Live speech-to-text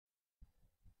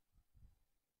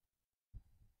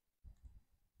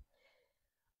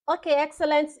Okay,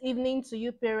 excellent evening to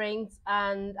you parents,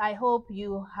 and I hope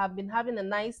you have been having a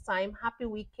nice time, happy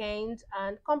weekend,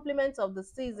 and compliments of the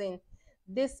season.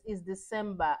 This is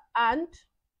December, and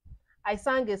I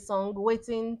sang a song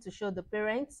waiting to show the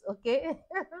parents, okay?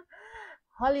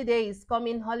 Holiday is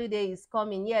coming, holiday is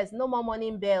coming. Yes, no more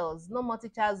morning bells, no more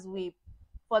teachers weep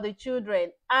for the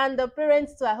children and the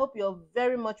parents too. I hope you're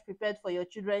very much prepared for your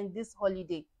children this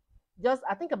holiday. Just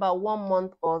I think about 1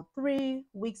 month or 3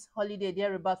 weeks holiday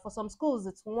thereabout. For some schools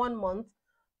it's 1 month,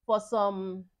 for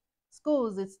some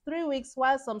schools it's 3 weeks,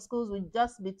 while some schools will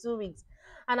just be 2 weeks.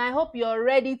 And I hope you're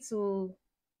ready to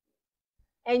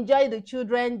enjoy the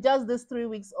children just this 3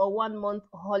 weeks or 1 month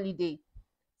holiday.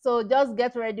 So just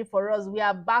get ready for us. We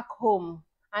are back home.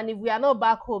 And if we are not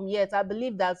back home yet, I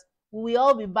believe that we will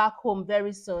all be back home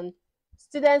very soon.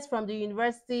 Students from the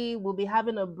university will be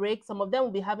having a break. Some of them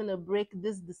will be having a break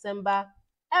this December.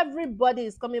 Everybody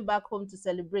is coming back home to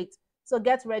celebrate. So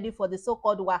get ready for the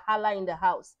so-called Wahala in the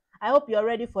house. I hope you're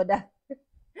ready for that.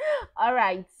 All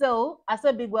right. So I say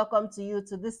a big welcome to you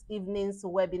to this evening's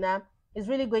webinar. It's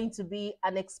really going to be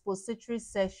an expository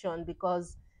session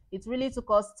because it really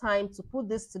took us time to put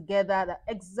this together. That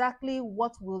exactly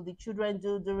what will the children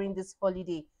do during this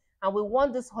holiday? And we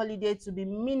want this holiday to be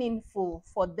meaningful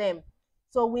for them.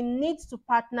 So we need to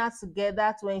partner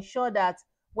together to ensure that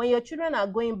when your children are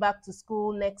going back to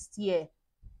school next year,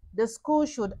 the school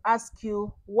should ask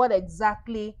you what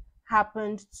exactly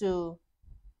happened to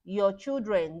your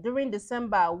children during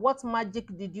December. What magic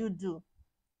did you do?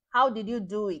 How did you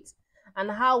do it? And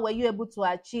how were you able to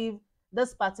achieve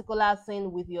this particular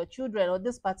thing with your children, or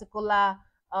this particular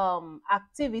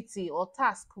activity or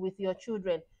task with your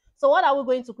children? So what are we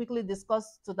going to quickly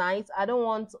discuss tonight? I don't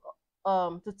want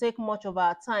to take much of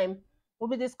our time. We'll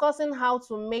be discussing how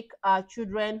to make our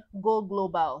children go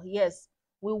global. Yes,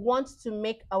 we want to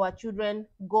make our children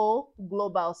go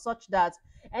global such that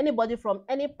anybody from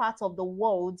any part of the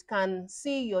world can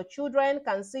see your children,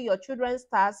 can see your children's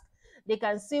task, they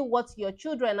can see what your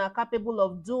children are capable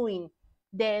of doing.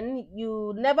 Then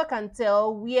you never can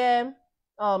tell where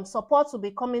support will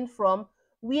be coming from,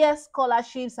 where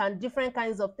scholarships and different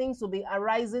kinds of things will be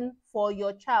arising for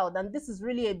your child. And this is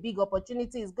really a big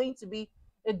opportunity. It's going to be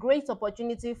a great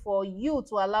opportunity for you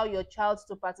to allow your child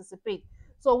to participate.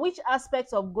 So which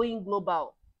aspects of going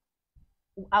global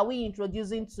are we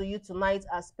introducing to you tonight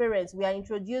as parents? We are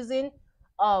introducing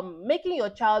making your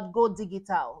child go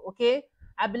digital. Okay,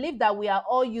 I believe that we are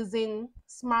all using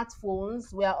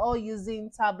smartphones, we are all using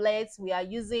tablets, we are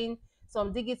using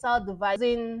some digital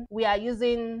devices, we are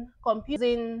using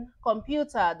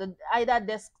computer, either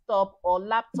desktop or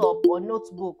laptop or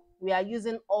notebook. We are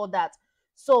using all that.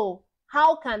 So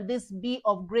how can this be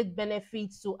of great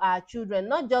benefit to our children?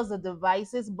 Not just the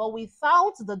devices, but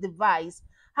without the device,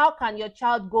 how can your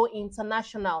child go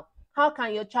international? How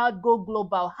can your child go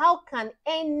global? How can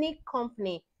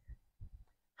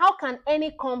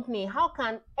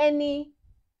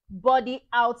anybody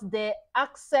out there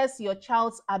access your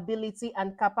child's ability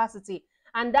and capacity?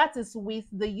 And that is with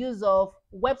the use of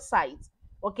websites.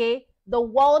 Okay, the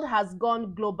world has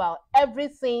gone global.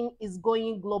 Everything is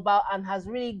going global and has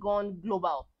really gone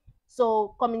global.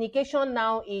 So communication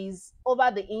now is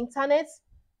over the internet,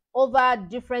 over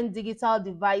different digital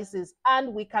devices,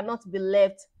 and we cannot be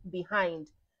left behind.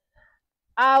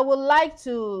 I would like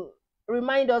to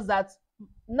remind us that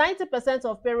 90%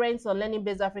 of parents on Learning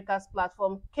Based Africa's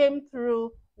platform came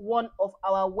through one of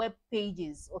our web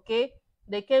pages. Okay,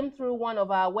 they came through one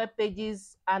of our web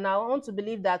pages, and I want to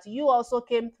believe that you also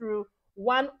came through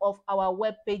one of our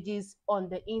web pages on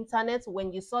the internet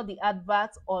when you saw the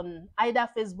advert on either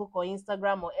Facebook or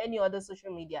Instagram or any other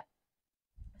social media.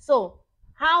 So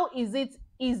how is it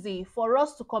easy for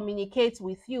us to communicate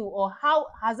with you, or how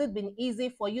has it been easy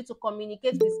for you to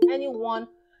communicate with anyone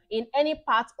in any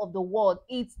part of the world?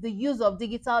 It's the use of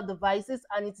digital devices,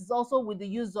 and it is also with the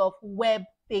use of web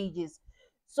pages.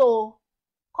 So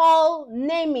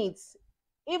name it,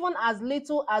 even as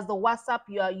little as the WhatsApp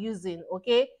you are using.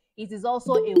 Okay, it is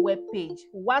also a web page.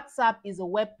 WhatsApp is a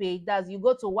web page. That's, you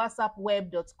go to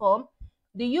whatsappweb.com.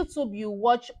 The YouTube you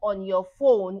watch on your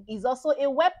phone is also a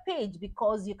web page,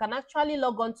 because you can actually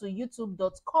log on to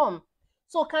youtube.com.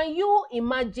 So can you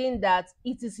imagine that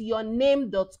it is your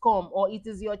name.com, or it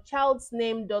is your child's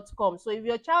name.com? So if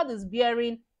your child is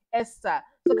bearing Esther,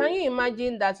 so can you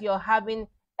imagine that you're having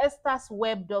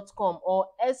estersweb.com, or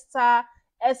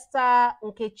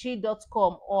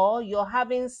esternkechi.com, or you're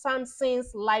having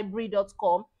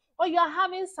samsonslibrary.com, or you're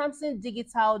having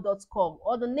samsondigital.com,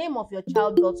 or the name of your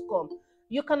child.com?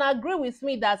 You can agree with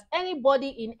me that anybody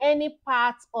in any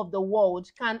part of the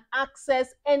world can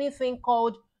access anything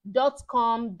called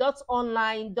 .com,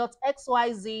 .online,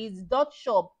 .xyz,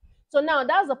 .shop. So now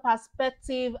that's the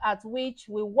perspective at which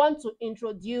we want to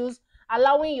introduce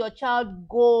allowing your child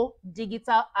go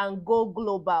digital and go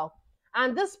global.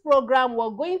 And this program, we're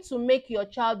going to make your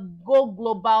child go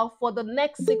global for the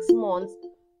next 6 months,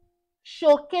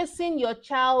 showcasing your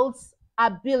child's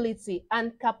ability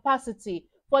and capacity.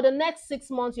 For the next 6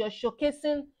 months, you're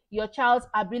showcasing your child's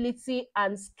ability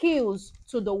and skills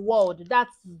to the world.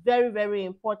 That's very, very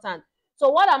important. So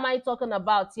what am I talking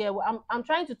about here? I'm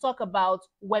trying to talk about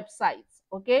websites,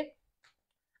 okay?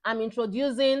 I'm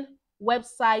introducing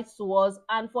websites to us,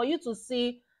 and for you to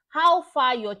see how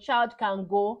far your child can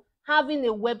go having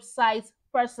a website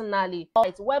personally.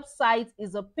 Website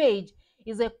is a page,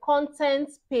 is a content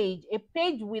page, a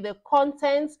page with a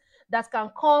content that can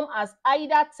come as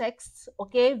either text,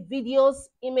 okay, videos,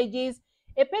 images,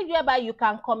 a page whereby you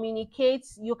can communicate,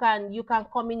 you can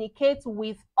communicate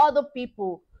with other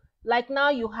people. Like now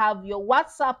you have your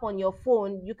WhatsApp on your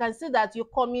phone, you can see that you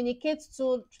communicate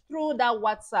through that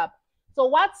WhatsApp.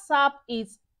 So WhatsApp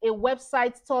is a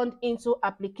website turned into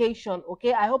application.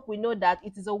 Okay, I hope we know that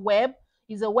it is a web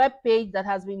page that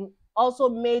has been also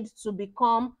made to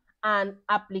become an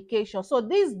application. So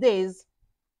these days,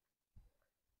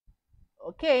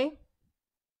 okay,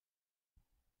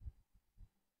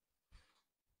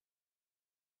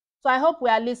 so I hope we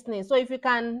are listening. So if you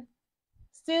can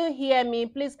still hear me,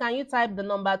 please can you type the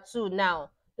number 2 now?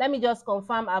 Let me just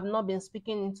confirm I've not been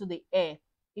speaking into the air.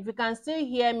 If you can still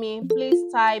hear me, please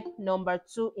type number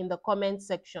 2 in the comment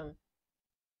section.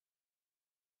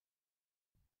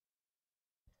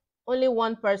 Only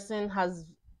one person has.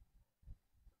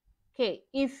 Okay,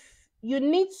 if you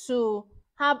need to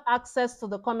have access to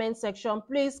the comment section,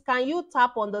 please can you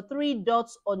tap on the 3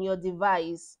 dots on your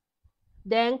device,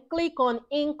 then click on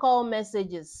in-call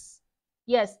messages.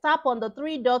 Yes, tap on the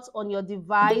 3 dots on your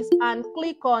device and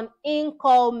click on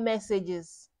in-call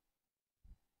messages.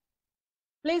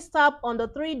 Please tap on the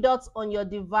 3 dots on your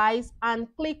device and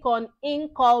click on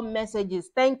in-call messages.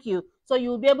 Thank you. So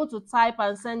you'll be able to type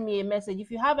and send me a message.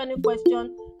 If you have any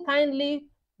question, kindly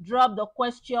drop the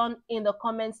question in the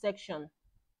comment section.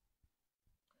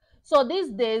 So these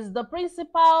days, the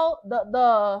principal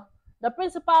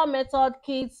method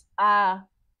kids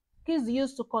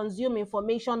use to consume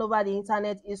information over the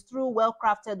internet is through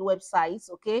well-crafted websites,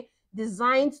 okay,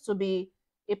 designed to be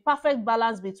a perfect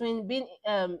balance between being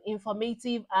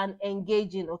informative and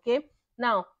engaging, okay.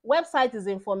 Now, website is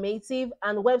informative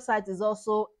and website is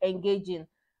also engaging.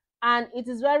 And it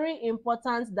is very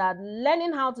important that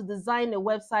learning how to design a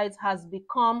website has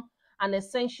become an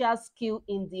essential skill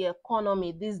in the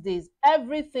economy these days.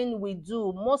 Everything we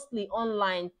do, mostly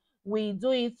online, we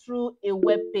do it through a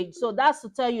web page. So that's to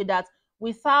tell you that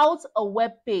without a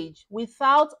web page,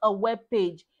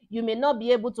 you may not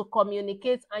be able to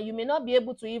communicate and you may not be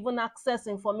able to even access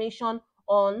information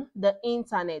on the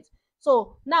internet.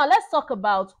 So now let's talk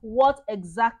about what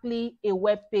exactly a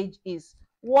web page is.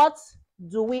 What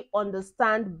do we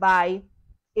understand by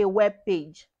a web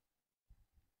page?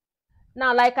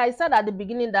 Now, like I said at the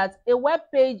beginning, that a web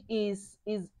page is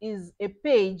a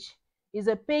page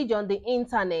on the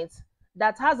internet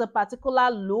that has a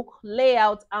particular look,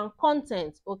 layout, and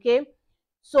content. Okay,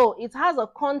 so it has a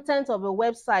content of a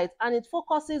website and it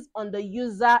focuses on the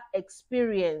user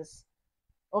experience.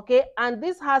 Okay, and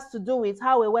this has to do with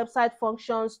how a website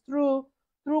functions through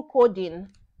coding.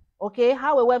 Okay,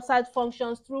 how a website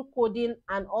functions through coding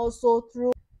and also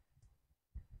through.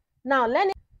 Now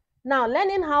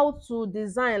learning how to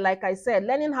design, like I said,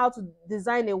 learning how to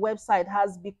design a website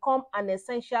has become an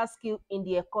essential skill in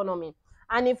the economy.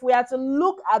 And if we are to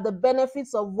look at the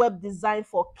benefits of web design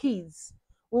for kids,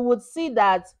 we would see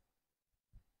that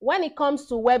when it comes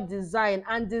to web design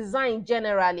and design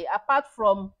generally, apart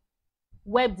from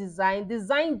web design,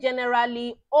 design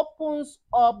generally opens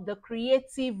up the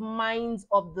creative minds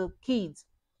of the kids.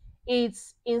 It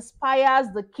inspires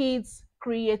the kids'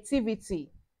 creativity.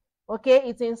 Okay,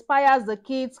 it inspires the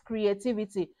kids'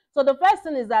 creativity. So the first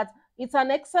thing is that it's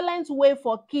an excellent way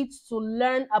for kids to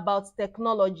learn about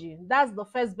technology. That's the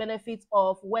first benefit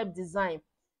of web design.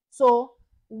 So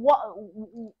what,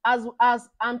 as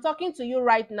I'm talking to you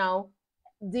right now,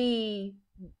 the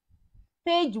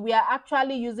page we are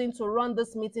actually using to run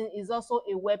this meeting is also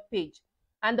a web page,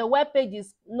 and the web page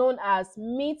is known as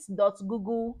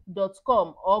meet.google.com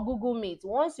or Google Meet.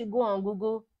 Once you go on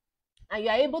Google and you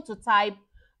are able to type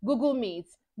Google Meet,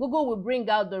 Google will bring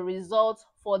out the result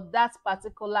for that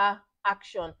particular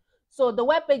action. So the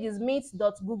web page is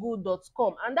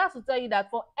meet.google.com, and that's to tell you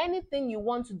that for anything you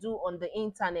want to do on the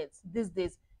internet these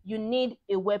days, you need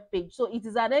a web page. So it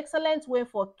is an excellent way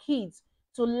for kids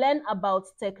to learn about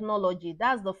technology.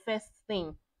 That's the first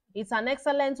thing. It's an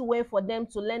excellent way for them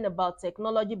to learn about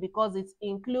technology because it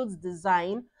includes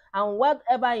design, and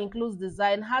whatever includes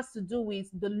design has to do with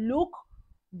the look,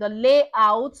 the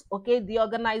layout, okay, the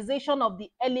organization of the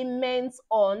elements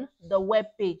on the web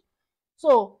page.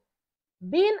 So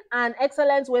being an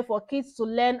excellent way for kids to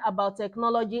learn about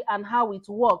technology and how it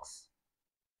works,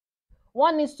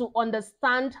 one needs to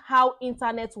understand how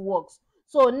internet works.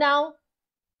 So now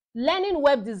learning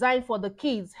web design for the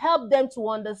kids help them to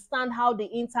understand how the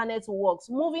internet works,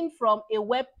 moving from a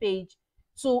web page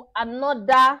to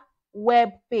another web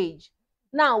page.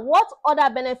 Now, what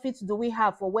other benefits do we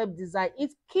have for web design?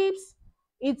 It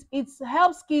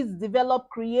helps kids develop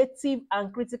creative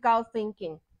and critical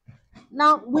thinking.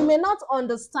 Now, we may not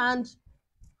understand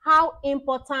how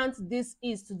important this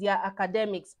is to their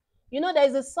academics. You know, there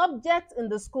is a subject in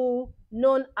the school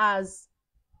known as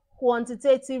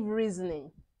quantitative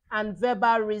reasoning and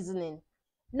verbal reasoning.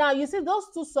 Now, you see, those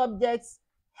two subjects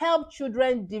help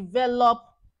children develop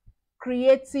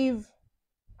creative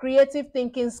creative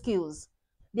thinking skills.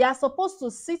 They are supposed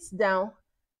to sit down,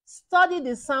 study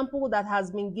the sample that has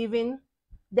been given,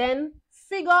 then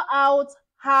figure out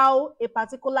how a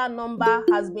particular number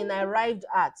has been arrived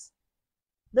at.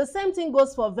 The same thing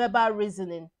goes for verbal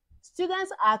reasoning.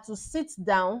 Students are to sit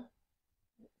down,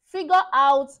 figure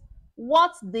out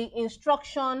what the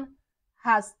instruction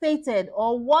has stated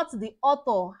or what the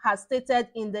author has stated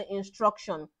in the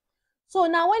instruction. So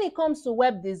now when it comes to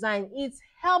web design, it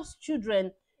helps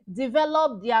children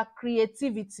develop their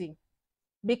creativity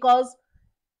because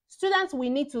students will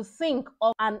need to think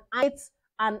of an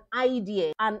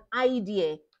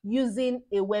idea using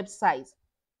a website.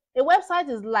 A website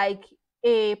is like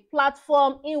a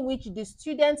platform in which the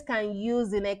student can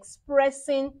use in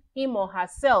expressing him or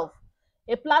herself.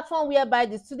 A platform whereby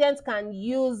the student can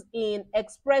use in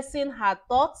expressing her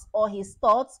thoughts or his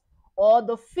thoughts or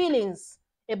the feelings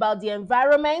about the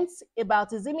environment,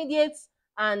 about his immediate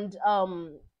and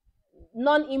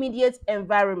non-immediate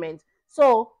environment.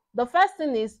 So the first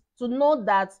thing is to know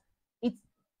that it's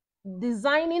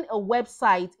designing a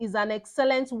website is an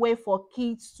excellent way for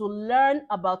kids to learn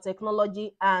about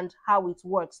technology and how it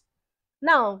works.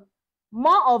 Now,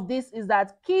 more of this is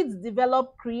that kids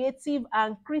develop creative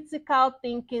and critical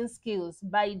thinking skills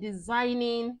by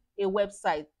designing a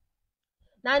website.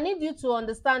 Now, I need you to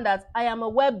understand that I am a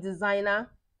web designer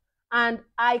and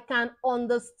I can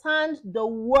understand the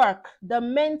work, the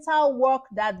mental work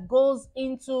that goes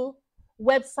into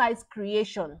website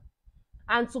creation.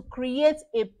 And to create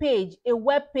a page, a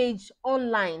web page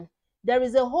online, there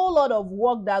is a whole lot of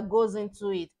work that goes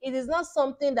into it. It is not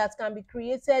something that can be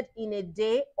created in a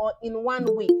day or in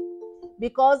 1 week,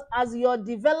 because as you're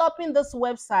developing this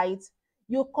website,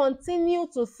 you continue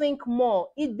to think more.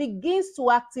 It begins to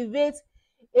activate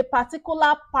a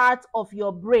particular part of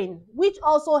your brain, which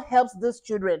also helps these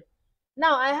children.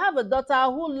 Now, I have a daughter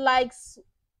who likes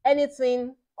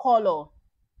anything color.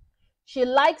 She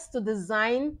likes to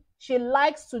design, she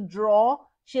likes to draw,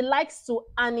 she likes to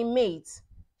animate.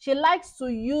 She likes to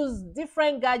use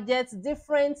different gadgets,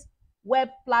 different web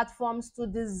platforms to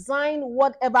design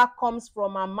whatever comes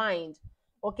from her mind.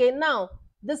 Okay, now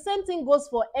the same thing goes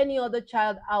for any other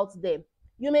child out there.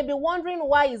 You may be wondering,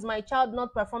 why is my child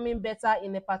not performing better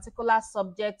in a particular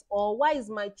subject, or why is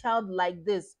my child like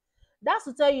this? That's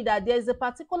to tell you that there is a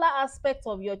particular aspect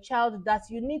of your child that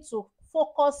you need to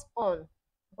focus on,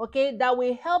 okay, that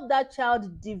will help that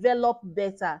child develop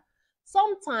better.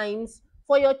 Sometimes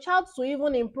for your child to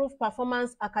even improve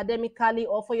performance academically,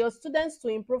 or for your students to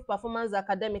improve performance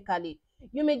academically,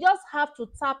 you may just have to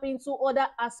tap into other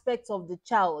aspects of the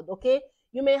child, okay?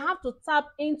 You may have to tap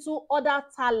into other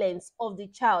talents of the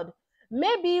child.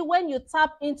 Maybe when you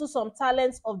tap into some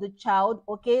talents of the child,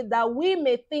 okay, that we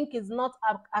may think is not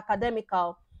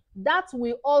academical, that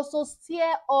will also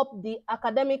steer up the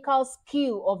academical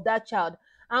skill of that child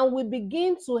and will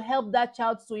begin to help that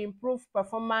child to improve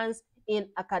performance in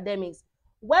academics.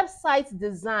 Website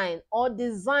design, or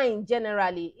design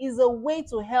generally, is a way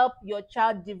to help your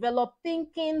child develop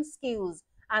thinking skills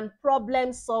and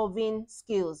problem solving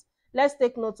skills. Let's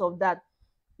take note of that.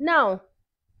 Now,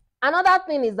 another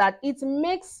thing is that it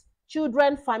makes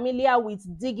children familiar with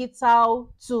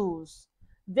digital tools.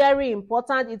 Very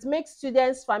important. It makes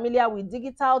students familiar with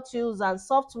digital tools and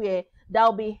software that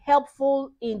will be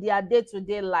helpful in their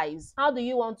day-to-day lives. How do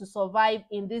you want to survive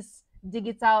in this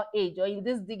digital age or in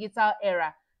this digital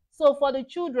era? So for the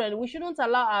children, we shouldn't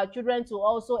allow our children to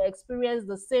also experience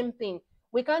the same thing.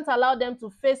 We can't allow them to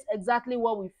face exactly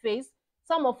what we face.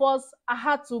 Some of us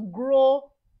had to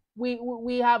grow.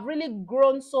 We have really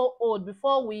grown so old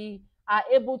before we are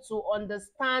able to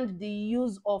understand the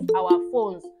use of our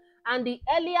phones. And the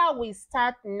earlier we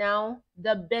start now,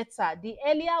 the better. The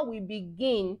earlier we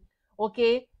begin,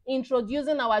 okay,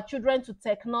 introducing our children to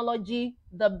technology,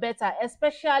 the better,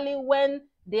 especially when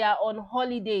they are on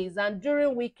holidays and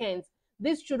during weekends.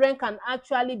 These children can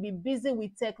actually be busy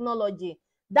with technology.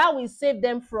 That will save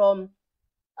them from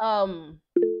um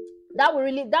that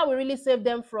will really save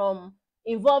them from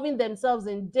involving themselves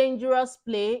in dangerous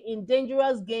play, in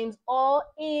dangerous games, or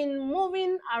in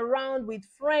moving around with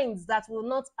friends that will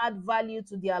not add value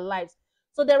to their lives.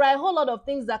 So there are a whole lot of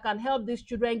things that can help these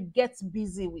children get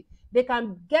busy with. They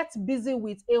can get busy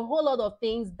with a whole lot of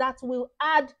things that will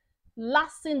add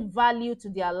lasting value to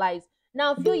their lives.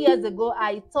 Now, a few years ago,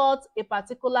 I taught a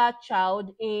particular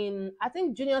child in, I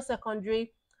think, junior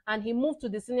secondary, and he moved to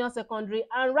the senior secondary.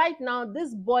 And right now,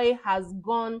 this boy has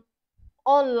gone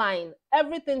online.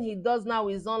 Everything he does now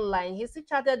is online. He still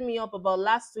chatted me up about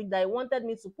last week that he wanted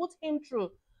me to put him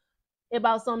through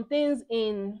about some things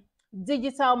in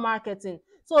digital marketing.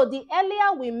 So the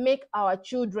earlier we make our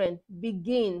children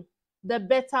begin, the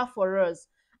better for us.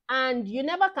 And you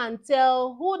never can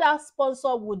tell who that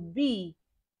sponsor would be.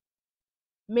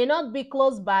 May not be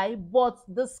close by, but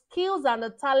the skills and the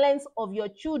talents of your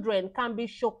children can be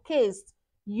showcased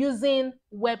using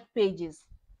web pages.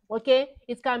 Okay,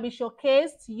 it can be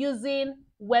showcased using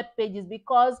web pages,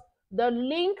 because the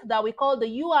link that we call the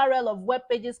URL of web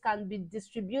pages can be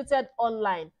distributed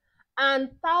online, and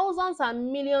thousands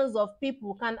and millions of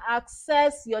people can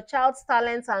access your child's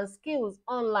talents and skills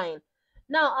online.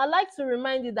 Now, I like to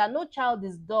remind you that no child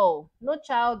is dull. No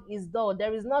child is dull.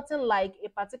 There is nothing like a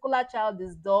particular child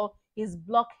is dull, is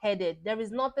blockheaded. There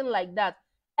is nothing like that.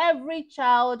 Every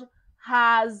child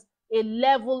has a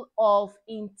level of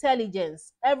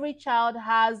intelligence. Every child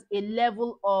has a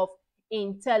level of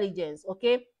intelligence,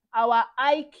 okay? Our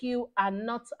IQ are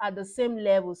not at the same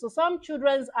level. So some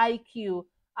children's IQ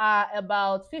are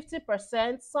about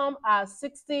 50%, some are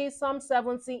 60, some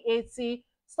 70, 80,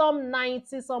 some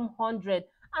 90, some 100.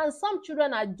 And some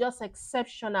children are just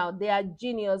exceptional. They are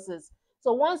geniuses.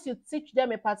 So once you teach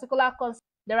them a particular concept,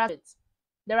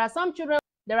 there are some children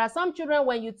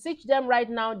when you teach them right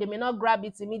now, they may not grab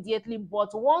it immediately, but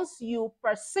once you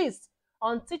persist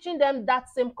on teaching them that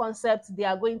same concept, they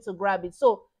are going to grab it.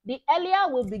 So the earlier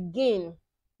we begin,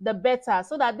 the better,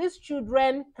 so that these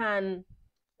children can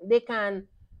they can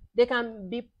they can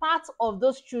be part of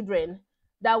those children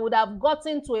that would have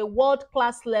gotten to a world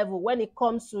class level when it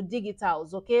comes to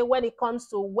digitals, okay, when it comes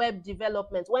to web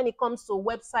development, when it comes to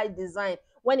website design,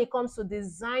 when it comes to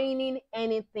designing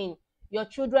anything. Your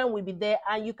children will be there,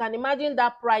 and you can imagine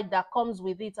that pride that comes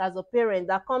with it as a parent,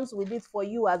 that comes with it for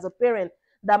you as a parent,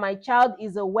 that my child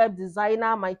is a web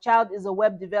designer, my child is a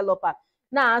web developer.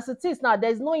 Now, as it is now,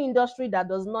 there's no industry that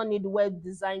does not need web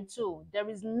design tool. There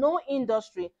is no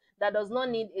industry that does not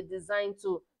need a design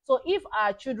tool. So if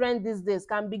our children these days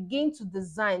can begin to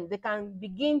design, they can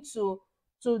begin to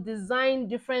design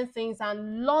different things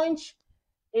and launch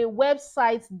a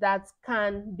website that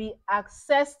can be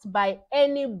accessed by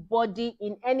anybody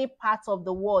in any part of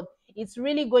the world, it's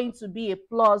really going to be a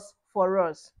plus for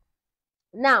us.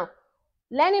 Now,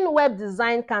 learning web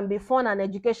design can be fun and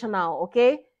educational,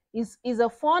 okay? Is a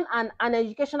fun and an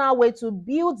educational way to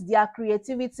build their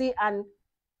creativity and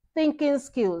thinking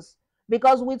skills,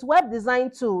 because with web design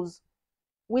tools,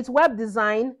 with web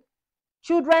design,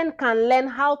 children can learn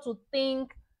how to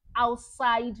think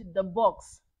outside the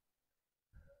box.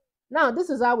 Now, this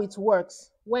is how it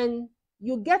works. When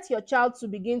you get your child to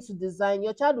begin to design,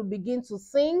 your child will begin to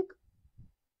think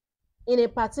in a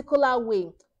particular way.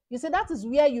 You see, that is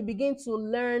where you begin to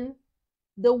learn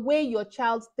the way your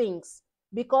child thinks,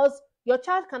 because your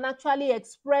child can actually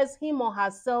express him or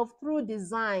herself through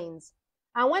designs.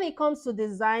 And when it comes to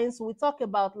designs, we talk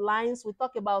about lines, we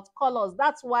talk about colors.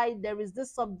 That's why there is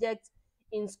this subject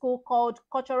in school called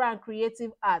cultural and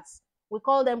creative arts. We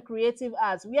call them creative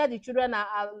arts, where the children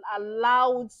are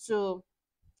allowed to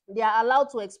they are allowed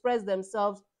to express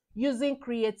themselves using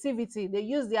creativity. They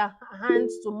use their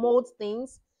hands to mold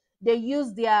things. They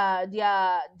use their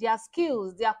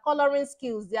skills, their coloring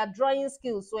skills, their drawing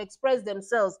skills to express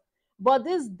themselves. But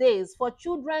these days, for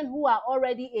children who are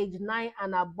already age 9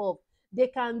 and above, they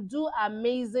can do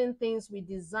amazing things with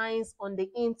designs on the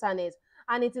internet.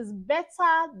 And it is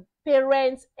better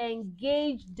parents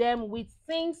engage them with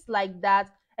things like that,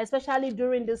 especially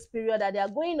during this period that they are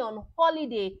going on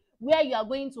holiday, where you are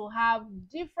going to have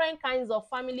different kinds of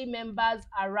family members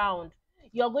around.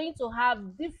 You're going to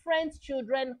have different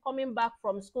children coming back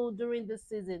from school during this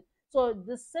season. So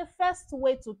the safest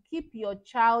way to keep your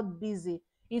child busy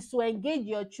is to engage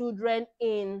your children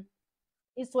in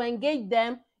is to engage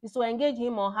them is to engage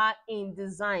him or her in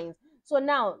designs. So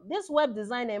now this web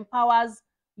design empowers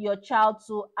your child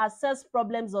to assess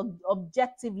problems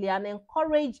objectively and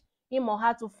encourage him or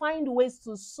her to find ways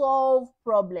to solve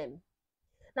problems.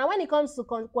 Now, when it comes to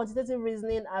quantitative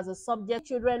reasoning as a subject,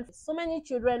 so many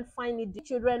children find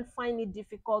it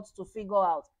difficult to figure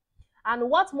out. And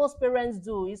what most parents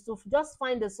do is to just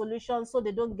find a solution so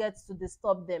they don't get to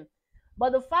disturb them.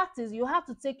 But the fact is, you have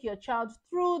to take your child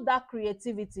through that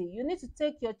creativity. You need to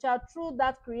take your child through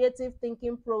that creative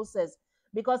thinking process,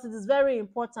 because it is very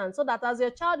important, so that as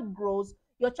your child grows,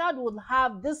 your child will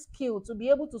have this skill to be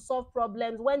able to solve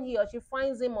problems when he or she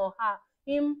finds him or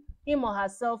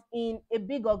herself in a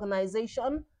big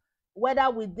organization,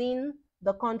 whether within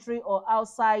the country or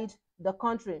outside the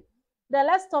country. Then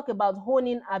let's talk about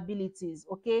honing abilities.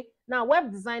 Okay, now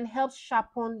web design helps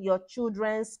sharpen your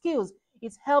children's skills.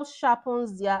 It helps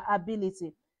sharpens their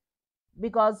ability,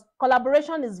 because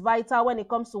collaboration is vital when it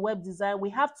comes to web design. We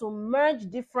have to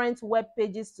merge different web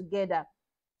pages together.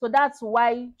 So that's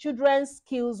why children's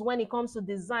skills when it comes to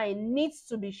design needs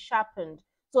to be sharpened.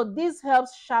 So this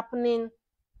helps sharpening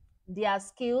their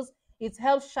skills. It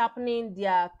helps sharpening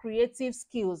their creative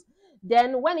skills.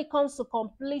 Then when it comes to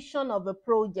completion of a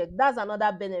project, that's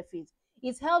another benefit.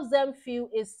 It helps them feel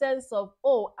a sense of,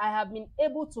 oh, I have been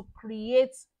able to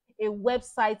create a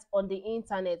website on the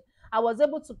internet. I was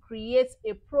able to create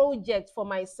a project for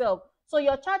myself. So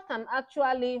your child can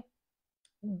actually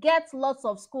get lots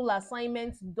of school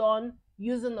assignments done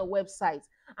using a website,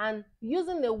 and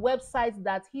using a website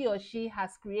that he or she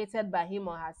has created by him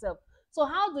or herself. So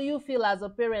how do you feel as a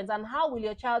parent, and how will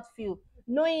your child feel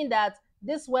knowing that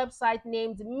this website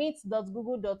named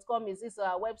meet.google.com is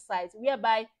our website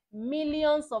whereby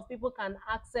millions of people can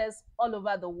access all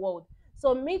over the world?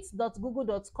 So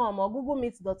meet.google.com or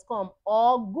googlemeet.com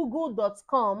or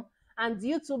google.com and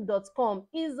youtube.com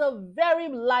is a very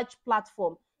large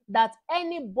platform that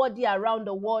anybody around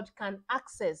the world can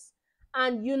access.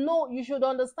 And you should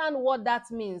understand what that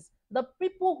means. The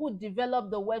people who develop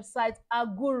the website are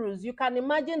gurus. You can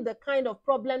imagine the kind of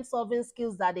problem solving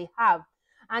skills that they have.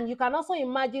 And you can also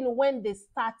imagine when they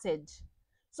started.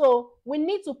 So we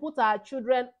need to put our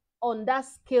children on that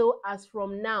scale as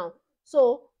from now.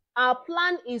 So our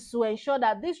plan is to ensure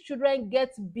that these children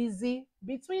get busy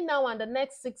between now and the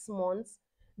next 6 months.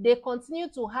 They continue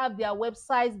to have their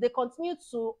websites, they continue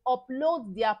to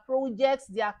upload their projects,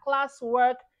 their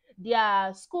classwork,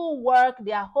 their schoolwork,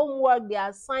 their homework, their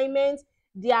assignments,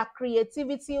 their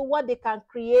creativity, what they can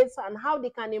create and how they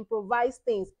can improvise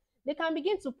things. They can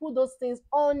begin to put those things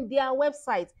on their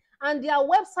website, and their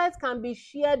website can be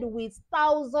shared with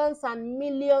thousands and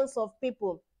millions of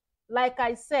people. Like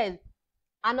I said,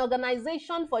 an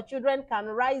organization for children can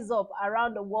rise up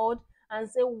around the world and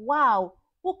say, wow,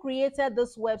 who created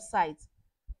this website?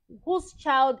 Whose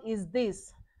child is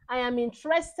this? I am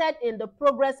interested in the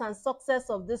progress and success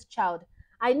of this child.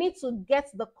 I need to get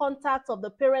the contact of the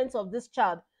parents of this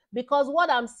child, because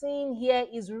what I'm seeing here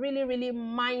is really, really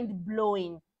mind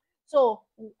blowing. So,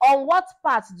 on what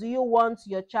part do you want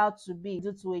your child to be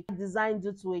due to a design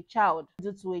due to a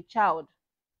child?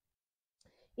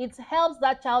 It helps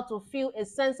that child to feel a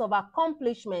sense of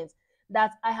accomplishment,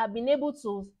 that I have been able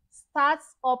to start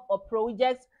up a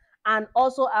project and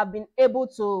also have been able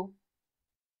to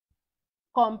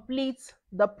complete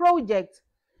the project.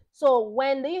 So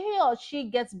when he or she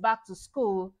gets back to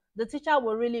school, the teacher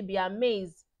will really be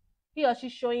amazed. He or she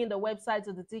showing the website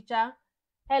to the teacher.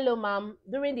 Hello, ma'am.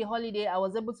 During the holiday, I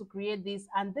was able to create this,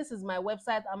 and this is my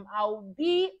website. I'll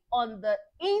be on the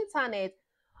internet,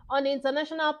 on the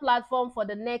international platform for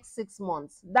the next 6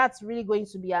 months. That's really going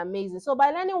to be amazing. So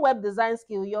by learning web design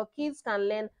skill, your kids can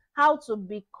learn how to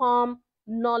become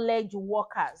knowledge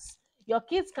workers. Your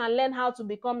kids can learn how to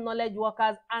become knowledge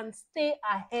workers and stay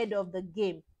ahead of the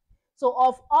game. So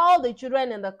of all the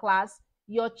children in the class,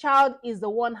 your child is the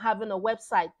one having a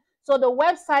website. So the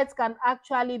websites can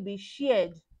actually be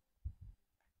shared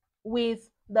with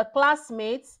the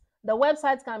classmates. The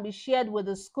website can be shared with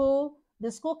the school.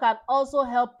 The school can also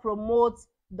help promote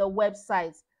the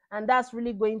website, and that's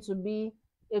really going to be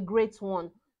a great one.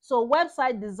 So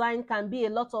website design can be a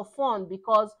lot of fun,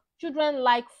 because children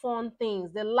like fun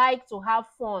things. They like to have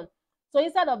fun. So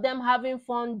instead of them having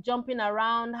fun jumping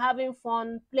around, having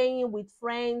fun playing with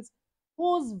friends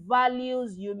whose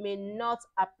values you may not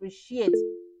appreciate,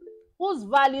 whose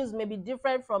values may be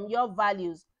different from your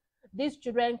values, these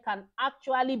children can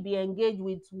actually be engaged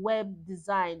with web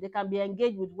design. They can be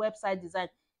engaged with website design.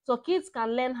 So kids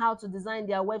can learn how to design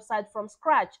their website from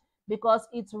scratch, because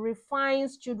it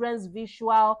refines children's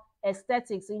visual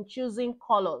aesthetics in choosing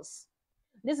colors.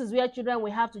 This is where children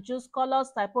will have to choose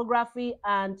colors, typography,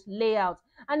 and layout.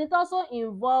 And it also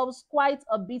involves quite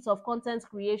a bit of content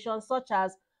creation, such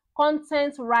as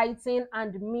content writing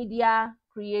and media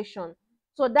creation.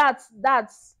 So that's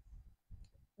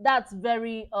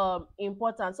very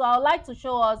important. So I would like to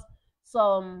show us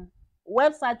some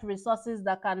website resources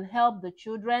that can help the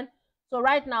children. So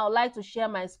right now, I'd like to share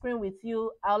my screen with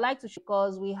you. I would like to show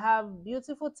because we have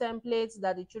beautiful templates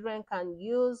that the children can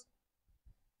use.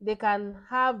 They can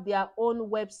have their own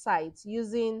websites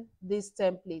using these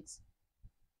templates.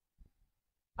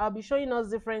 I'll be showing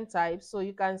us different types so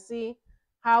you can see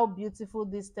how beautiful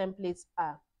these templates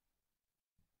are.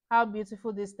 How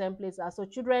beautiful these templates are. So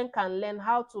children can learn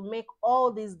how to make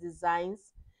all these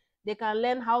designs. They can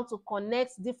learn how to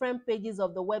connect different pages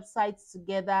of the website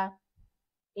together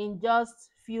in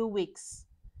just few weeks.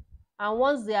 And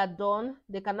once they are done,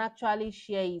 they can actually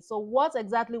share it. So what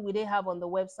exactly will they have on the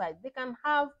website? They can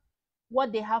have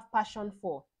what they have passion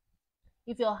for.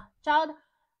 If your child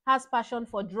has passion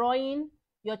for drawing,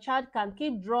 your child can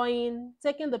keep drawing,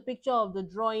 taking the picture of the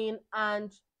drawing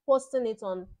and posting it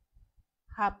on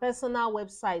her personal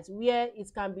website where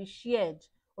it can be shared.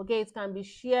 Okay, it can be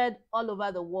shared all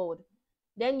over the world.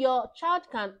 Then your child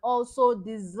can also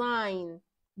design,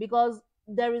 because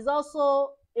there is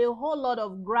also a whole lot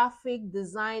of graphic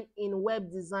design in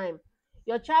web design.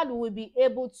 Your child will be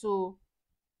able to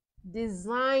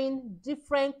design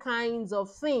different kinds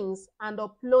of things and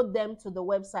upload them to the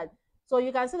website. So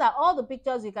you can see that all the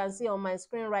pictures you can see on my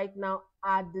screen right now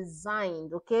are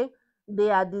designed. Okay,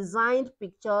 they are designed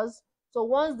pictures. So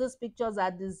once these pictures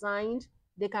are designed,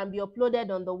 they can be uploaded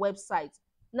on the website.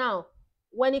 Now,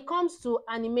 when it comes to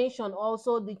animation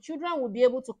also, the children will be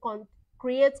able to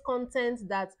create content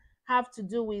that have to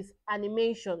do with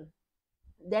animation.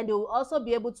 Then they will also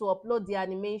be able to upload the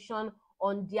animation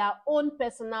on their own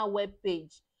personal web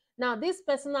page. Now, this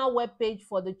personal web page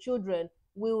for the children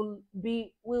will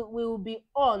be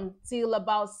on till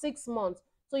about 6 months.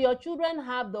 So your children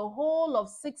have the whole of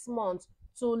 6 months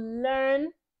to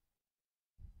learn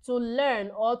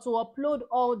or to upload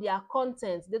all their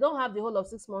content. They don't have the whole of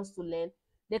 6 months to learn.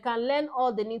 They can learn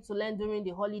all they need to learn during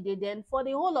the holiday. Then for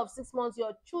the whole of 6 months,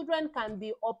 your children can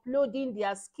be uploading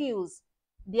their skills,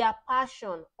 their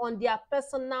passion on their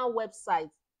personal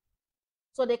website.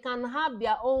 So they can have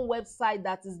their own website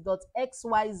that is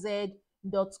 .xyz.com.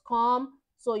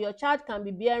 So your child can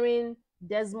be bearing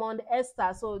Desmond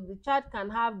Esther. So the child can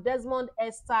have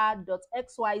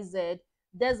desmondesther.xyz,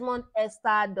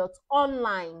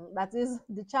 desmondesther.online. That is,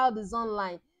 the child is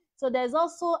online. So there's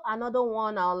also another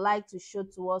one I would like to show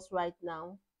to us right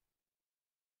now.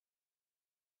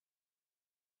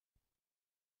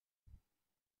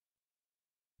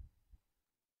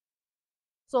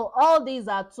 So all these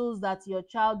are tools that your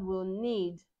child will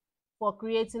need for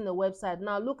creating a website.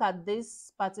 Now look at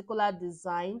this particular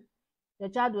design. Your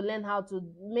child will learn how to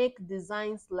make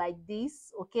designs like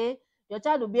this. Okay, your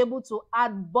child will be able to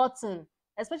add button,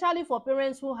 especially for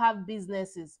parents who have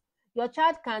businesses. Your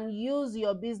child can use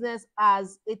your business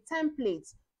as a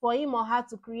template for him or her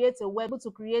to create a web,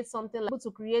 to create something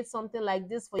like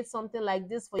this for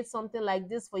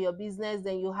your business.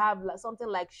 Then you have something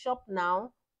like shop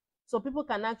now, so people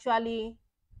can actually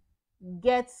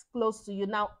get close to you.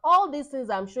 Now, all these things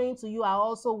I'm showing to you are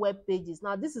also web pages.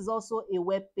 Now, this is also a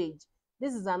web page.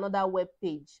 This is another web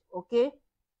page. Okay,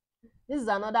 this is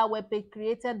another web page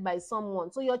created by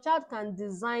someone. So your child can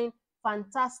design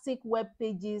fantastic web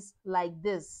pages like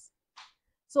this.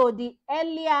 So the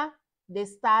earlier they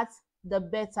start, the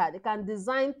better. They can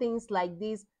design things like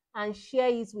this and share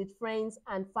it with friends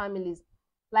and families.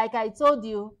 Like I told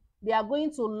you, they are going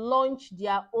to launch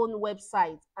their own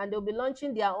website, and they'll be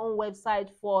launching their own website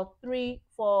for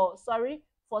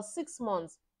 6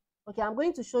 months. Okay, I'm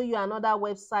going to show you another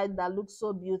website that looks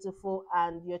so beautiful,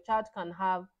 and your child can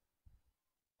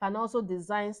also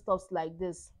design stuff like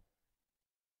this.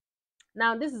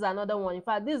 Now, this is another one. In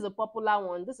fact, this is a popular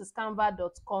one. This is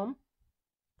canva.com.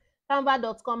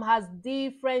 Canva.com has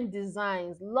different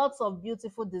designs, lots of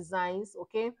beautiful designs.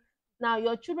 Okay, now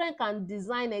your children can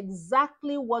design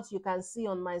exactly what you can see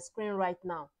on my screen right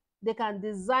now. They can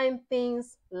design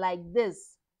things like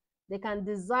this. They can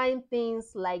design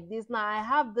things like this. Now, I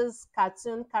have this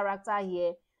cartoon character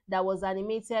here that was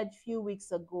animated a few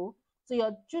weeks ago. So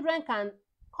your children can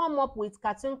come up with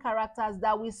cartoon characters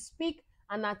that will speak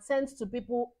and attend to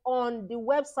people on the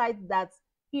website that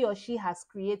he or she has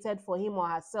created for him or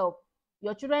herself.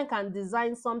 Your children can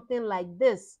design something like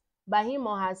this by him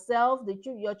or herself.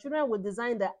 Your children will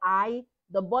design the eye,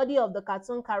 the body of the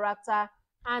cartoon character,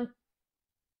 and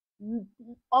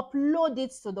upload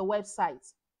it to the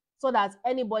website. so that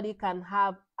anybody can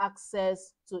have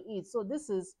access to it. So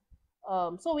this is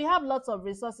so we have lots of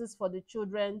resources for the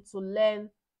children to learn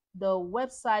the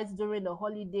websites during the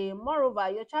holiday. Moreover,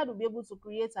 your child will be able to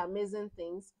create amazing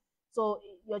things, so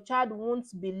your child won't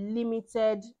be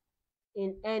limited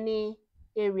in any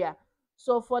area.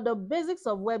 So for the basics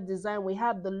of web design, we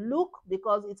have the look,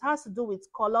 because it has to do with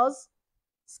colors,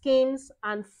 schemes,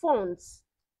 and fonts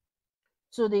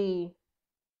to the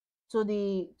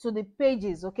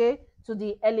pages, okay, to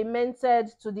the elemented,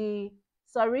 to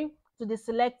the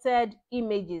selected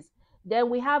images.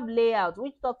 Then we have layout,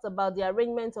 which talks about the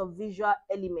arrangement of visual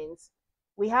elements.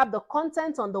 We have the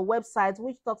content on the website,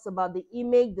 which talks about the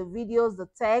image, the videos, the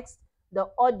text, the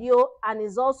audio, and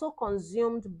is also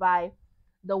consumed by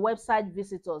the website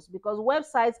visitors, because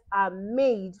websites are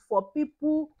made for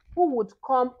people who would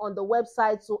come on the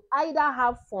website to either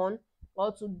have fun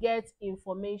or to get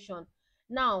information.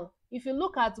 Now, if you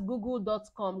look at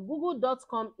google.com,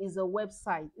 google.com is a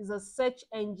website, is a search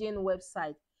engine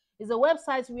website. It's a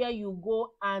website where you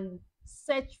go and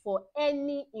search for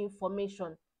any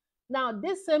information. Now,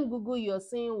 this same Google you're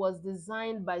seeing was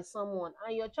designed by someone,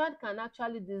 and your child can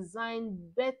actually design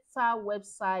better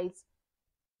websites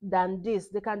than this.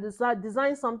 They can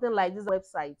design something like this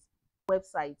website.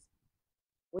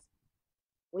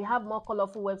 We have more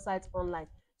colorful websites online.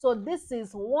 So this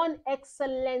is one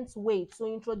excellent way to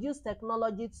introduce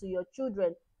technology to your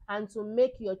children and to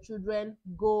make your children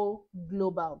go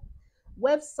global.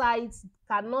 Websites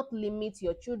cannot limit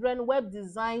your children. Web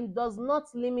design does not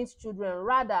limit children.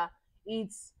 Rather,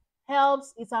 it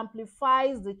helps, it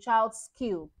amplifies the child's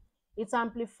skill. It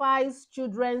amplifies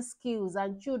children's skills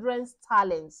and children's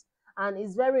talents. And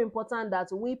it's very important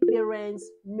that we parents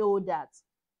know that.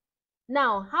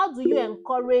 Now, how do you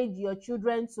encourage your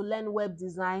children to learn web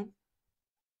design?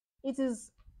 It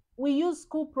is, we use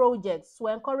school projects to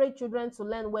encourage children to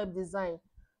learn web design.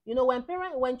 You know,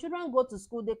 when children go to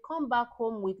school, they come back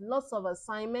home with lots of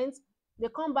assignments. They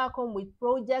come back home with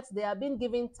projects. They are being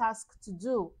given tasks to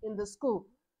do in the school.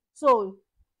 So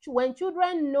when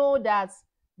children know that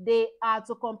they are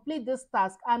to complete this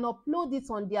task and upload it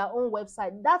on their own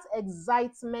website, that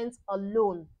excitement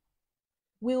alone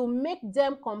will make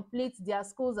them complete their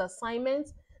school's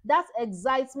assignments. That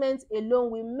excitement alone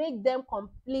will make them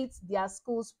complete their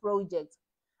school's project.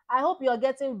 I hope you're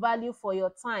getting value for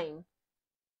your time.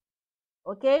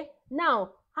 Okay,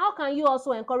 now how can you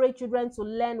also encourage children to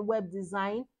learn web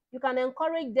design? You can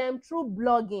encourage them through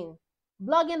blogging.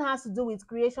 Blogging has to do with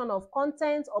creation of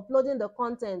content, uploading the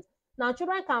content. Now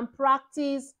children can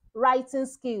practice writing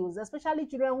skills, especially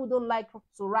children who don't like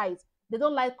to write. They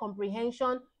don't like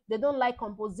comprehension, they don't like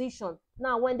composition.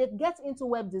 Now when they get into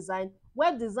web design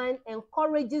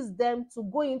encourages them to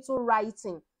go into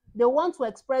writing. They want to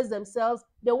express themselves,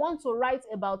 they want to write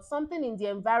about something in the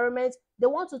environment, they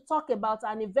want to talk about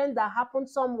an event that happened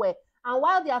somewhere. And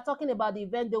while they are talking about the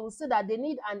event, they will say that they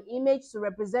need an image to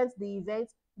represent the event,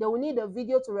 they will need a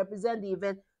video to represent the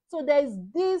event. So there is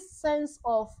this sense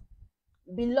of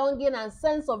belonging and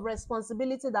sense of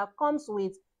responsibility that comes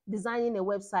with designing a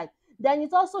website. Then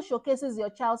it also showcases your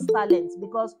child's talents,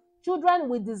 because children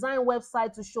will design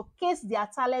websites to showcase their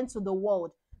talent to the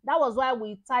world. That was why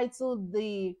we titled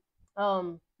the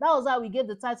that was why we gave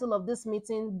the title of this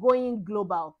meeting Going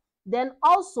Global. Then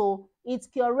also it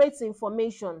curates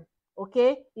information.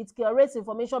 Okay, it curates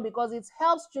information because it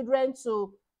helps children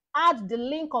to add the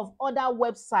link of other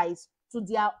websites to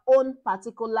their own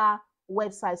particular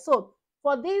website. So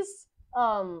for this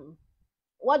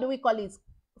what do we call it,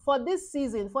 for this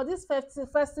season, for this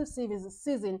festive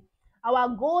season, our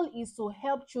goal is to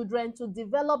help children to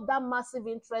develop that massive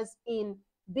interest in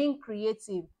being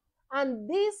creative. And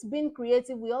this being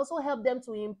creative will also help them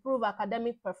to improve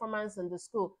academic performance in the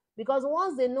school, because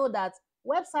once they know that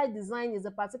website design is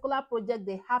a particular project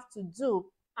they have to do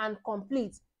and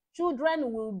complete,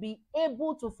 children will be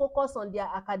able to focus on their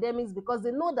academics, because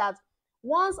they know that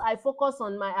once I focus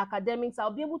on my academics,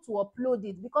 I'll be able to upload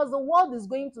it, because the world is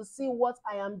going to see what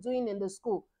I am doing in the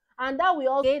school. And that will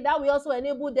also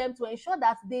enable them to ensure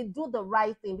that they do the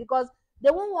right thing, because they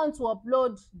won't want to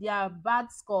upload their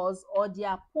bad scores or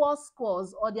their poor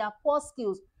scores or their poor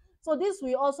skills. So this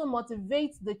will also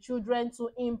motivate the children to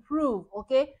improve.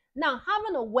 Okay, now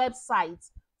having a website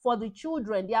for the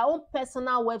children, their own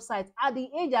personal website at the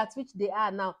age at which they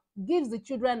are now, gives the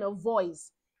children a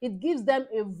voice. It gives them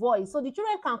a voice, so the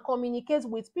children can communicate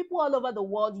with people all over the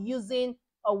world using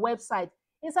a website,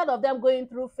 instead of them going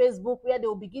through Facebook, where they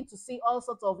will begin to see all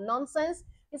sorts of nonsense,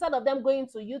 instead of them going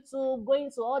to YouTube, going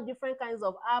to all different kinds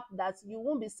of apps that you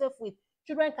won't be safe with.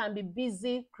 Children can be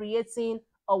busy creating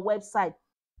a website.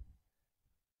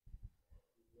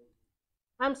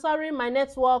 I'm sorry, my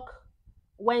network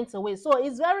went away. So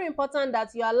it's very important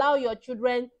that you allow your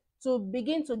children to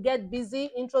begin to get busy,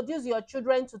 introduce your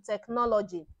children to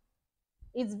technology.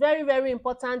 It's very, very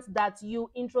important that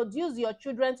you introduce your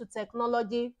children to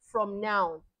technology from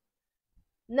now.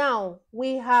 Now,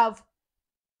 we have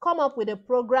come up with a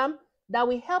program that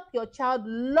will help your child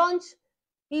launch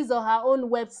his or her own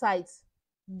website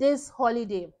this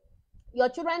holiday. Your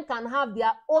children can have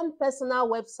their own personal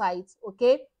website,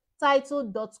 okay,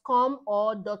 title.com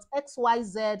or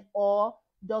 .xyz or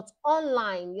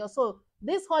 .online. So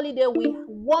this holiday we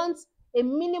want a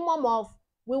minimum of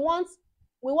we want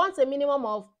we want a minimum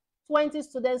of 20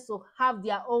 students to have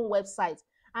their own website,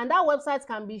 and that website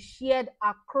can be shared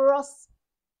across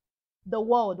the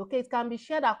world. Okay, it can be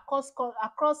shared across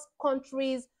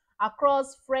countries,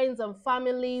 across friends and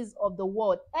families of the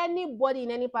world. Anybody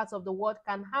in any part of the world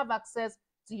can have access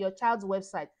to your child's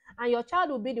website, and your child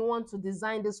will be the one to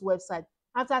design this website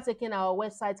after taking our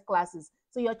website classes.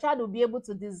 So your child will be able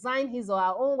to design his or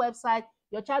her own website.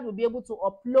 Your child will be able to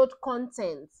upload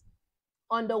content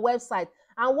on the website.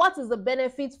 And what is the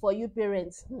benefit for you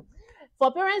parents?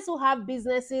 For parents who have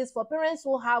businesses, for parents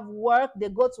who have work, they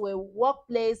go to a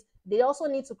workplace, they also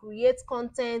need to create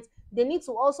content, they need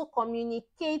to also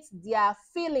communicate their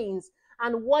feelings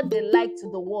and what they like to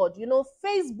the world. You know,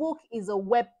 Facebook is a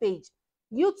web page,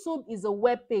 YouTube is a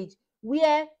web page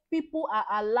where people are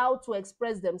allowed to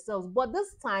express themselves. But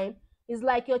this time, it's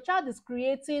like your child is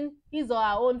creating his or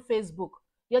her own Facebook,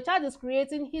 your child is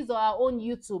creating his or her own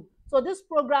YouTube. So this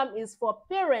program is for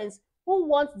parents who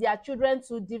want their children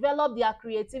to develop their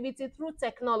creativity through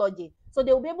technology. So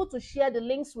they will be able to share the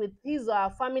links with his or her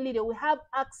family. They will have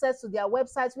access to their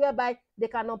websites whereby they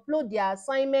can upload their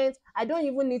assignments. I don't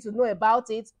even need to know about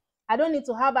it. I don't need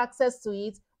to have access to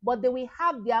it, but they will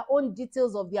have their own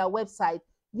details of their website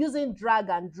using drag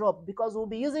and drop, because we'll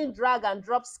be using drag and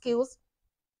drop skills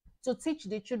to teach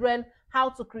the children how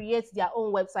to create their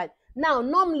own website. Now,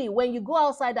 normally when you go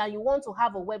outside and you want to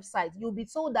have a website, you'll be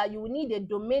told that you will need a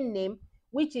domain name,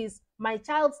 which is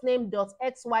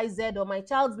mychildsname.xyz or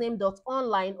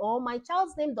mychildsname.online or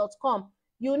mychildsname.com.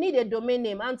 You need a domain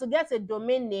name, and to get a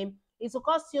domain name, it will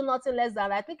cost you nothing less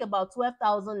than, I think, about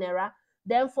 12,000 naira.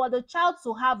 Then for the child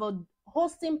to have a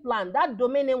hosting plan, that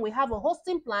domain name will have a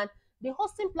hosting plan. The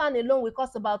hosting plan alone will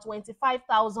cost about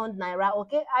 25,000 naira.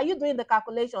 Okay, are you doing the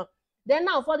calculation? Then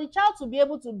now for the child to be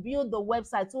able to build the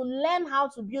website, to learn how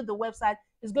to build the website,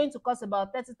 is going to cost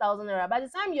about 30,000 naira. By the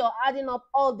time you're adding up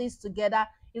all this together,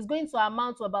 it's going to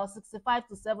amount to about 65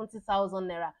 to 70,000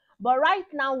 naira. But right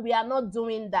now we are not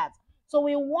doing that. So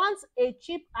we want a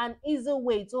cheap and easy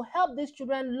way to help these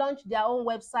children launch their own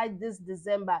website this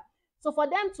December. So for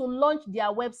them to launch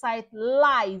their website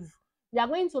live, they are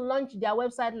going to launch their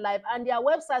website live, and their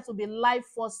website will be live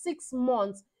for 6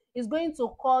 months. It's going to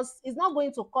cost, it's not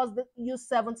going to cost you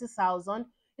 70,000.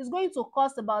 It's going to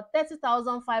cost about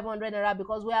 30,500 naira,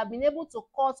 because we have been able to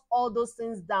cut all those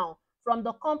things down from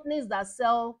the companies that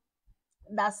sell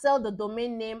the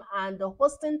domain name and the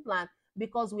hosting plan,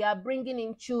 because we are bringing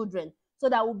in children so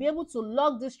that we'll be able to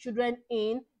log these children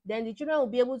in. Then the children will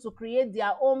be able to create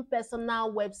their own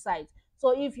personal website.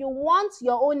 So if you want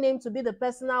your own name to be the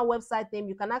personal website name,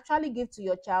 you can actually give to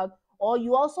your child, or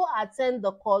you also attend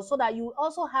the course so that you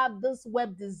also have this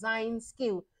web design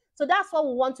skill. So that's what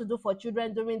we want to do for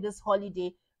children during this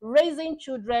holiday: raising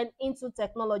children into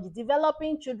technology,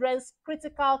 developing children's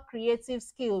critical creative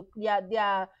skill,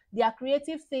 their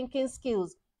creative thinking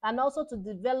skills, and also to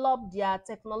develop their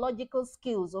technological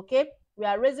skills. Okay, we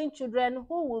are raising children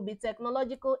who will be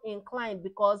technological inclined,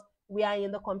 because we are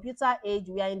in the computer age,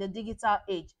 we are in the digital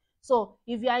age. So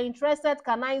if you are interested,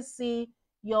 can I see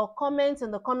your comments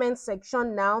in the comment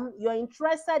section now? You're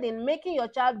interested in making your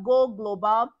child go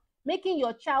global, making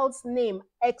your child's name,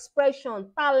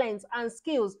 expression, talents, and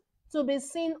skills to be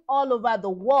seen all over the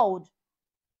world.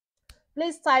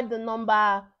 Please type the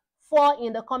number 4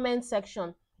 in the comment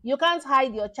section. You can't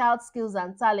hide your child's skills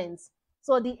and talents.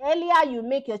 So the earlier you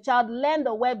make your child learn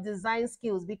the web design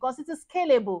skills, because it is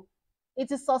scalable, it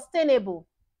is sustainable.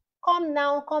 Come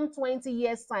now, come 20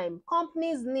 years time,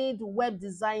 companies need web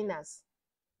designers.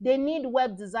 They need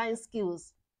web design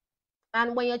skills.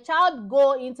 And when your child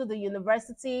go into the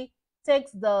university,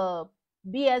 takes the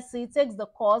BSc, takes the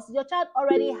course, your child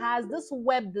already has this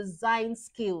web design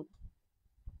skill.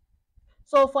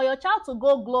 So for your child to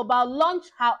go global, launch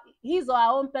his or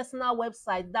her own personal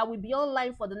website that will be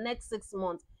online for the next 6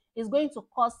 months, is going to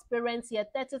cost parents here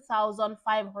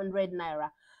 30,500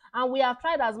 naira. And we have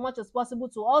tried as much as possible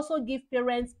to also give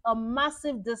parents a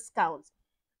massive discount.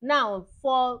 Now,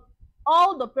 for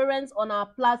all the parents on our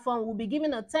platform, we'll be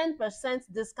giving a 10%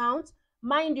 discount.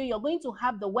 Mind you, you're going to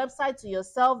have the website to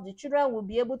yourself. The children will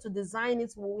be able to design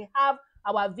it. We will have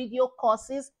our video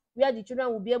courses where the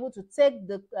children will be able to take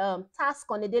the task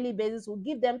on a daily basis. We'll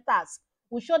give them tasks.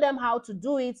 We'll show them how to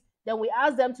do it. Then we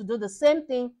ask them to do the same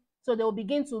thing. So they will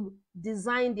begin to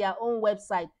design their own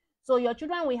website. So your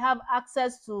children will have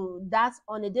access to that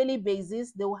on a daily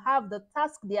basis. They will have the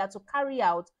task they are to carry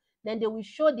out. Then they will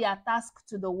show their task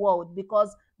to the world,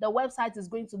 because the website is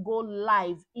going to go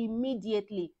live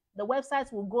immediately. The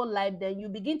website will go live, then you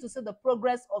begin to see the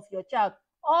progress of your child.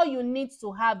 All you need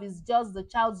to have is just the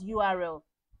child's URL.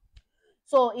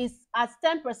 So it's at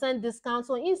 10% discount.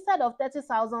 So instead of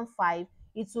 30,005,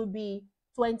 it will be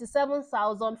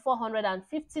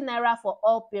 27,450 naira for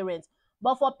all parents.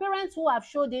 But for parents who have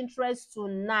showed interest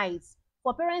tonight,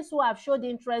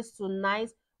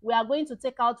 we are going to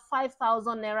take out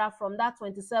 5,000 naira from that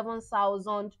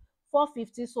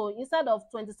 27,450. So instead of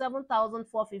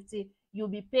 27,450, you'll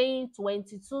be paying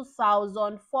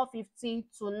 22,450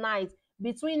 tonight,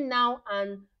 between now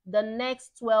and the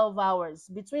next 12 hours.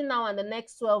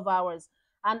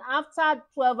 And after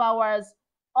 12 hours,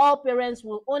 all parents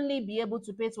will only be able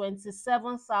to pay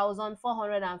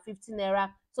 27,450 naira.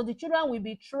 So the children will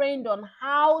be trained on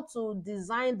how to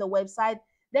design the website.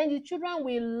 Then the children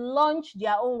will launch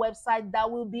their own website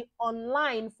that will be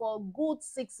online for a good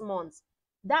 6 months.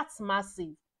 That's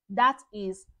massive. That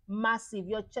is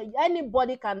massive.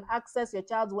 Anybody can access your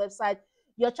child's website.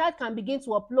 Your child can begin to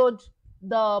upload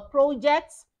the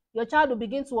projects. Your child will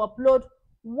begin to upload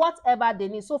whatever they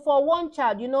need. So for one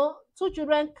child, 2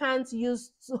 children can't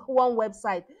use one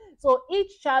website. So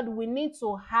each child will need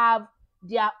to have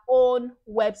their own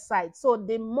website. So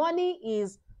the money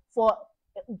is for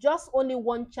just only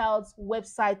one child's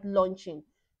website launching.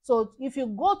 So if you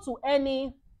go to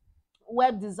any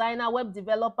web designer, web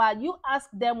developer, you ask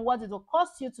them what it will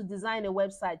cost you to design a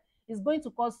website. It's going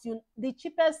to cost you, the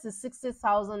cheapest is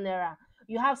 60,000 naira.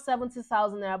 You have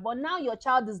 70,000 naira, but now your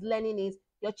child is learning it.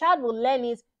 Your child will learn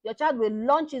it. Your child will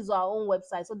launch his or her own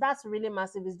website. So that's really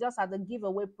massive. It's just at the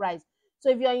giveaway price. So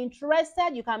if you're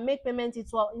interested, you can make payment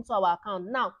into our account.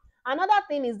 Now, another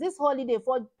thing is this holiday,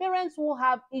 for parents who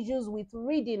have issues with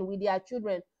reading with their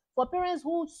children, for parents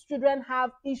whose children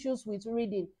have issues with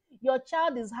reading, your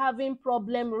child is having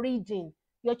problem reading.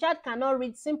 Your child cannot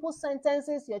read simple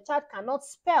sentences. Your child cannot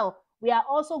spell. We are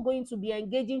also going to be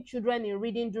engaging children in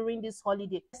reading during this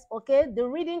holiday. Okay, the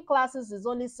reading classes is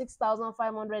only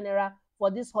 6,500 naira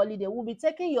for this holiday. We'll be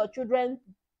taking your children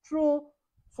through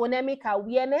phonemic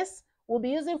awareness. We'll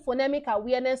be using phonemic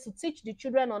awareness to teach the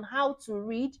children on how to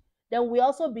read. Then we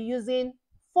also be using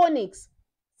phonics.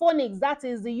 Phonics, that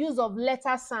is the use of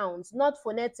letter sounds, not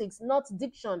phonetics, not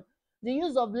diction. The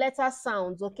use of letter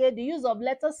sounds, okay? The use of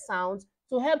letter sounds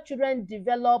to help children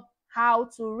develop how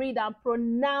to read and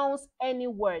pronounce any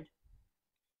word.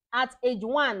 At age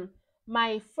 1,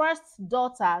 my first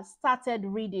daughter started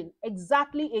reading.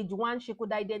 Exactly age 1, she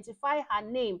could identify her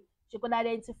name. She could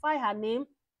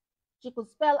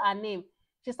spell her name.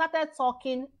 She started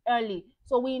talking early.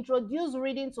 So we introduced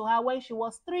reading to her when she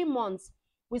was 3 months.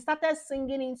 We started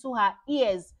singing into her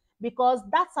ears because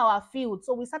that's our field.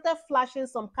 So we started flashing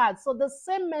some cards. So the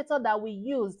same method that we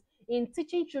used in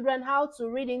teaching children how to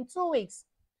read in 2 weeks,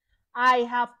 I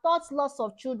have taught lots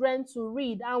of children to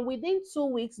read, and within 2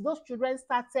 weeks, those children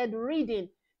started reading.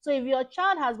 So if your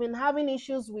child has been having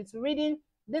issues with reading,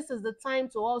 this is the time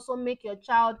to also make your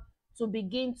child to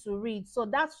begin to read. So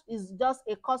that is just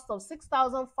a cost of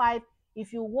 6,500.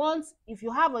 If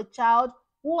you have a child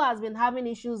who has been having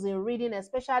issues in reading,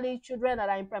 especially children that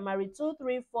are in primary 2,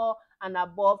 3, 4 and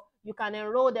above, you can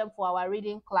enroll them for our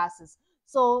reading classes.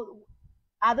 So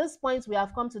at this point, we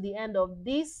have come to the end of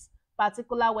this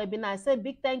particular webinar. I say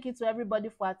big thank you to everybody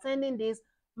for attending this.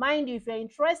 Mind you, if you're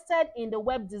interested in the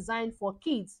web design for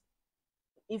kids,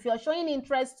 if you're showing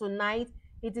interest tonight,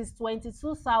 it is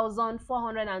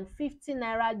 22,450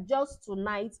 naira just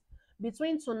tonight,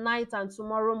 between tonight and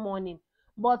tomorrow morning.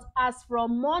 But as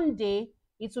from Monday,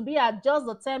 it will be at just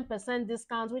the 10%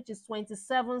 discount, which is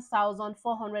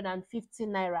 27,450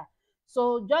 naira.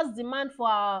 So just demand for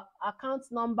our account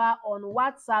number on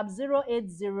WhatsApp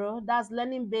 080, that's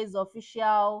Learning Base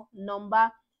official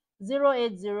number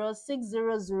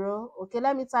 080600. Okay,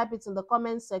 let me type it in the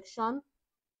comment section.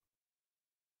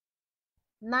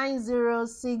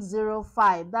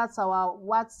 90605. That's our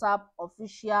WhatsApp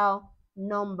official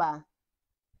number.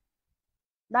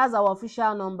 That's our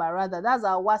official number, rather. That's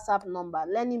our WhatsApp number,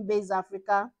 Learning Base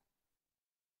Africa.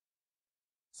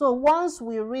 So once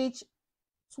we reach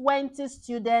 20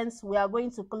 students, we are going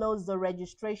to close the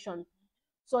registration.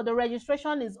 So the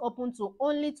registration is open to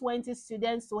only 20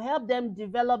 students to help them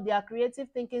develop their creative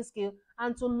thinking skill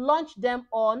and to launch them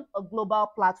on a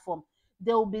global platform.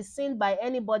 They will be seen by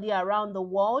anybody around the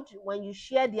world. When you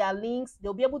share their links,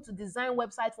 they'll be able to design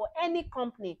website for any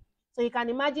company. So you can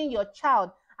imagine your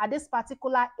child at this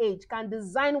particular age can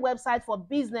design website for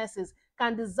businesses,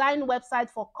 can design website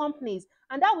for companies,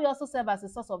 and that will also serve as a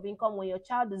source of income when your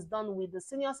child is done with the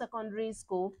senior secondary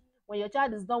school. When your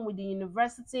child is done with the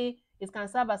university, it can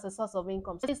serve as a source of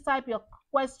income. So please type your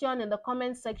question in the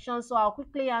comment section so I'll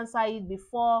quickly answer it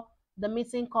before the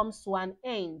meeting comes to an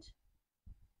end.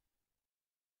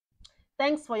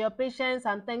 Thanks for your patience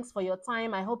and thanks for your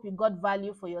time. I hope you got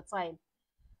value for your time.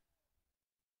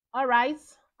 All right,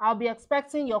 I'll be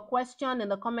expecting your question in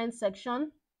the comment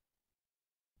section.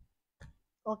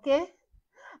 Okay,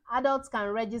 adults can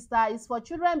register. It's for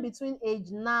children between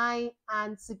age 9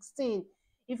 and 16.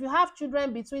 If you have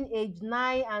children between age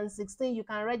 9 and 16, you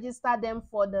can register them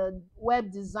for the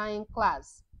web design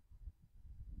class.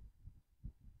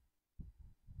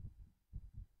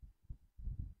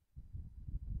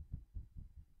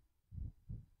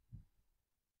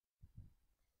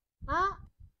 Ah,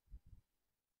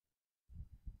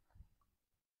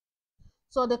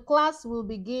 so the class will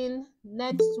begin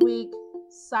next week,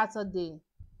 Saturday.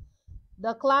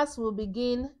 The class will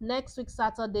begin next week,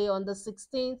 Saturday, on the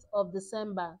 16th of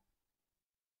December.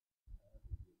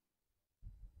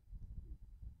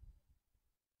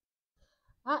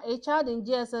 A child in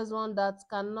GSS1 that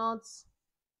cannot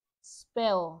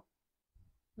spell,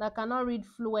 that cannot read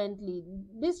fluently,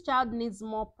 this child needs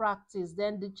more practice.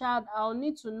 Then the child, I'll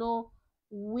need to know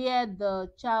where the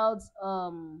child's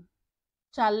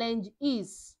challenge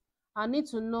is. I need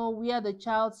to know where the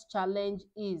child's challenge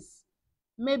is.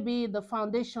 Maybe the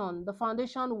foundation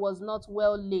was not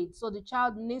well laid, so the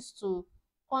child needs to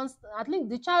at least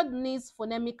the child needs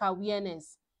phonemic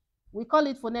awareness. We call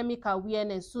it phonemic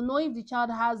awareness, to know if the child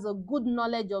has a good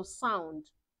knowledge of sound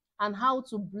and how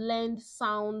to blend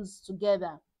sounds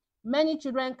together. Many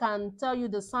children can tell you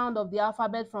the sound of the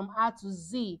alphabet from A to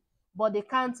Z, but they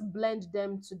can't blend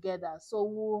them together. So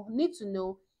we'll need to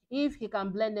know if he can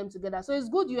blend them together. So it's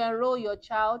good you enroll your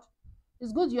child.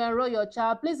 It's good you enroll your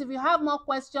child. Please, if you have more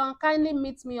questions, kindly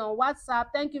meet me on WhatsApp.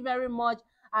 Thank you very much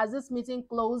as this meeting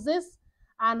closes,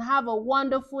 and have a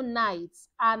wonderful night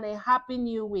and a happy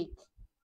new week.